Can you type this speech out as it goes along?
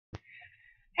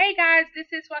Hey guys, this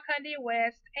is Wakandia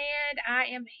West, and I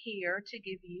am here to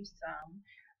give you some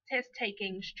test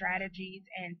taking strategies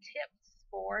and tips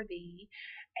for the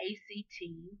ACT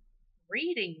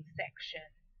reading section.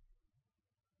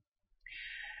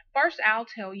 First, I'll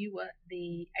tell you what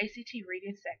the ACT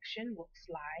reading section looks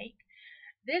like.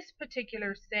 This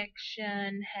particular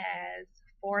section has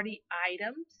 40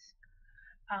 items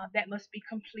that must be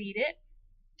completed,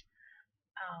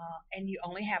 and you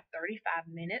only have 35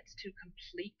 minutes to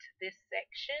complete this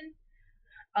section.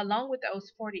 Along with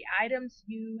those 40 items,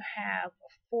 you have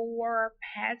four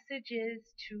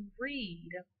passages to read.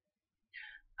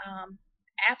 Um,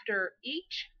 After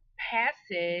each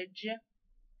passage,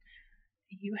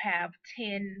 you have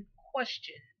 10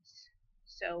 questions.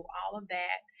 So all of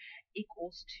that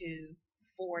equals to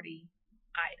 40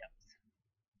 items.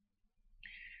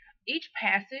 Each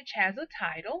passage has a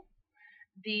title.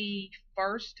 The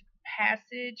first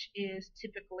passage is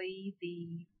typically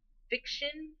the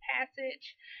fiction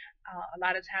passage. A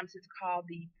lot of times it's called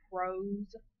the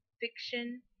prose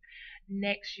fiction.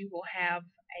 Next, you will have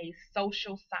a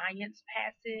social science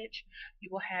passage, you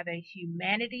will have a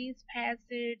humanities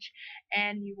passage,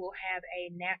 and you will have a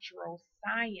natural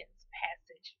science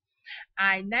passage.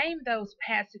 I name those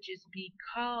passages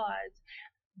because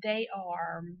they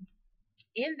are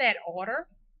in that order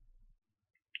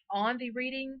on the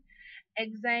reading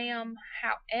exam.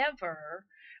 However,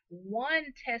 one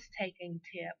test taking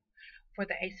tip for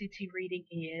the ACT reading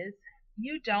is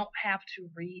you don't have to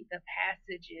read the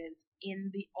passages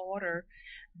in the order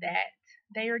that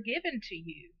they are given to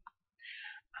you.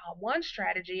 One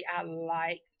strategy I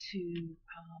like to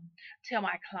tell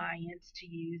my clients to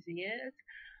use is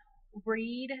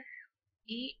read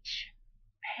each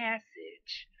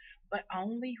passage, but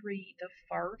only read the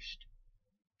first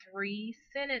three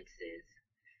sentences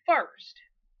first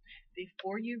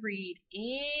before you read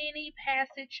any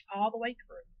passage all the way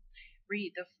through.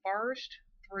 Read the first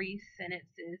three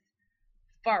sentences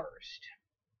first.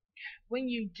 When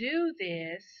you do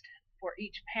this for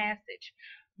each passage,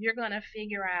 you're going to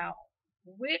figure out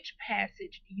which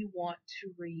passage you want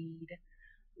to read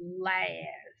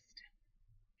last.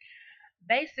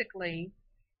 Basically,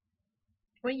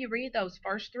 when you read those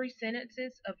first three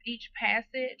sentences of each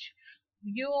passage,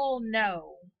 you'll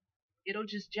know, it'll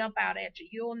just jump out at you.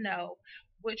 You'll know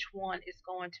which one is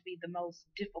going to be the most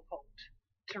difficult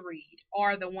to read,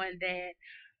 or the one that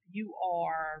you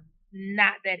are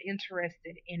not that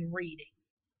interested in reading.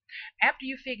 After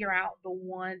you figure out the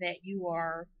one that you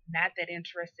are not that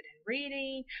interested in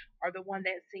reading, or the one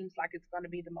that seems like it's going to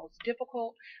be the most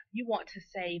difficult, you want to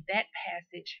save that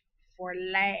passage for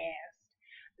last.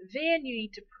 Then you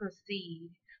need to proceed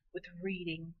with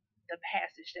reading the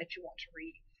passage that you want to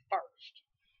read first.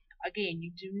 Again,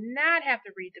 you do not have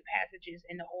to read the passages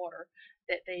in the order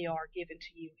that they are given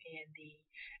to you in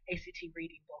the ACT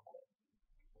reading booklet.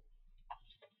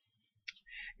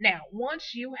 Now,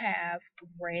 once you have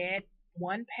read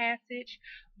one passage,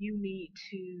 you need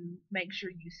to make sure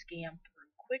you skim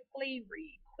through quickly,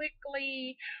 read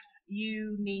quickly.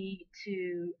 You need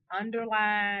to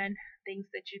underline things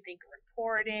that you think are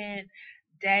important,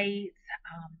 dates,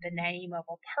 the name of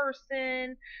a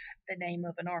person, the name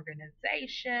of an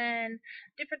organization,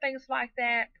 different things like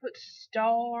that. Put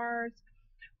stars.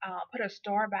 Put a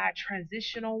star by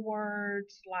transitional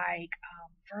words like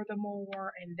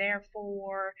furthermore and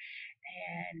therefore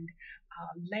and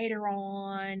later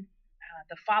on,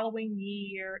 the following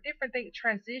year, different things,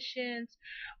 transitions,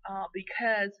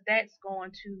 because that's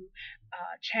going to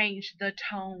change the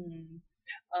tone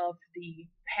of the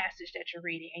passage that you're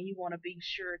reading, and you want to be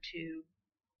sure to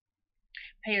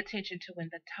pay attention to when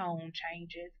the tone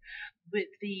changes. With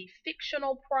the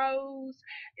fictional prose,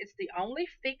 it's the only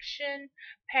fiction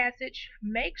passage.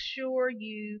 Make sure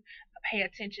you pay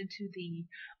attention to the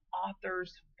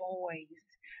author's voice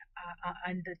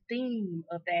and the theme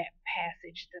of that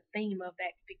passage, the theme of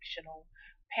that fictional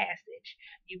passage.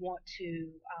 You want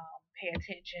to pay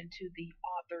attention to the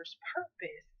author's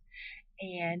purpose,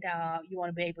 and you want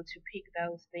to be able to pick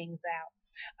those things out.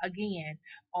 Again,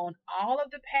 on all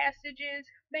of the passages,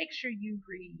 make sure you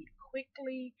read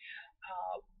quickly,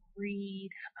 read,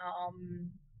 uh,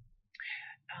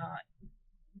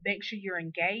 make sure you're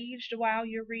engaged while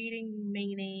you're reading,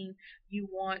 meaning you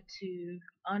want to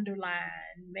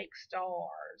underline, make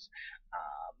stars,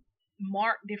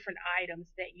 mark different items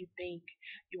that you think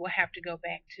you will have to go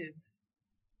back to.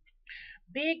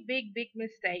 Big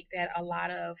mistake that a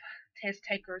lot of test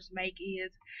takers make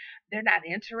is they're not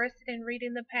interested in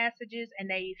reading the passages, and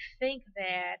they think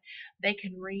that they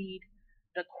can read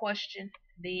the question,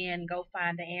 then go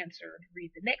find the answer,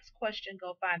 read the next question,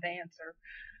 go find the answer.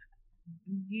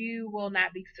 you will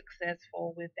not be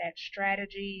successful with that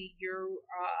strategy.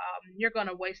 You're going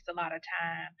to waste a lot of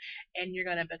time, and you're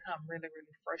going to become really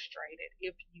really frustrated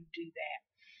if you do that.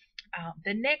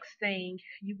 The next thing,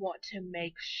 you want to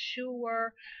make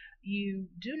sure you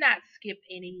do not skip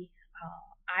any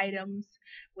items.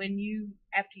 When you,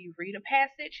 after you read a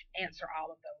passage, answer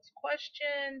all of those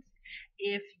questions.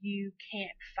 If you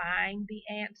can't find the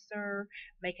answer,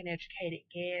 make an educated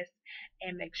guess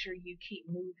and make sure you keep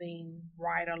moving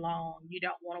right along. You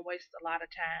don't want to waste a lot of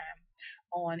time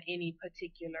on any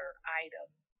particular item.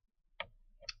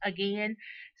 Again,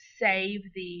 save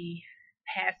the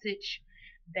passage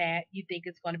that you think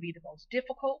is going to be the most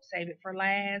difficult, save it for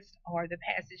last, or the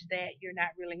passage that you're not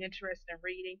really interested in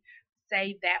reading,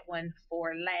 save that one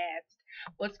for last.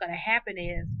 What's going to happen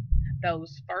is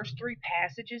those first three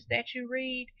passages that you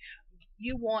read,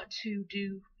 you want to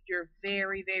do your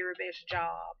very, very best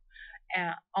job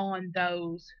on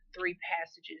those three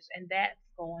passages, and that's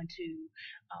going to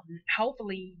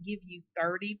hopefully give you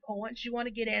 30 points. You want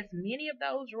to get as many of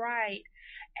those right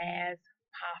as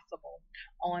possible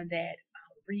on that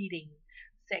reading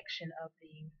section of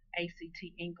the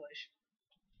ACT English.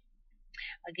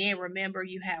 Again, remember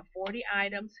you have 40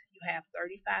 items, you have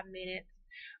 35 minutes,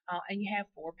 and you have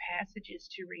four passages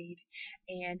to read.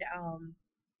 And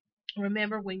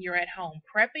remember, when you're at home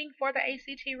prepping for the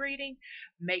ACT reading,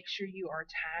 make sure you are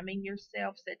timing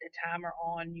yourself. Set the timer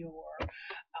on your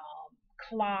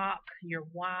clock, your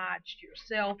watch, your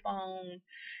cell phone.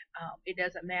 It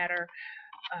doesn't matter.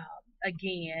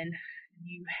 Again,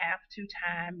 you have to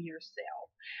time yourself.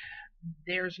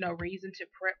 There's no reason to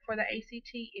prep for the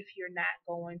ACT if you're not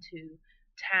going to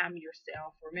time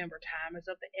yourself. Remember, time is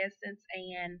of the essence,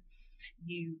 and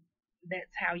you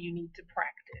that's how you need to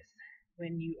practice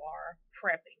when you are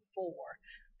prepping for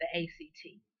the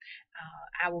ACT.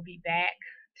 I will be back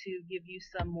to give you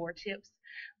some more tips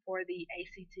for the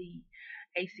ACT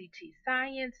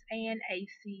Science, and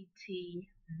ACT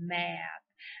Math.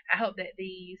 I hope that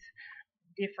these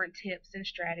different tips and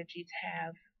strategies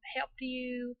have helped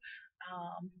you.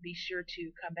 Be sure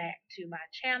to come back to my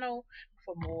channel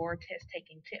for more test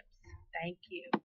taking tips. Thank you.